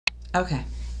Okay.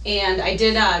 And I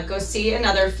did go see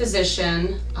another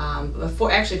physician before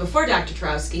Dr.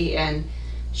 Turowski, and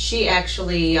she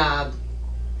actually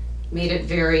made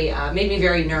me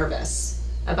very nervous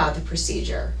about the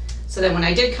procedure. So then when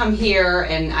I did come here,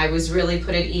 and I was really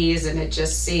put at ease, and it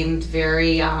just seemed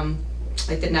very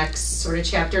like the next sort of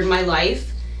chapter in my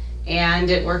life, and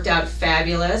it worked out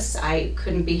fabulous. I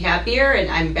couldn't be happier, and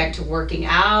I'm back to working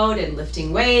out and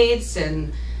lifting weights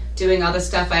and doing all the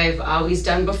stuff I've always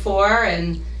done before,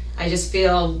 and I just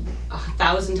feel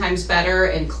 1,000 times better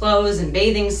in clothes and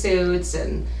bathing suits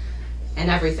and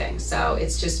everything. So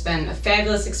it's just been a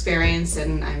fabulous experience,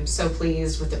 and I'm so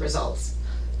pleased with the results.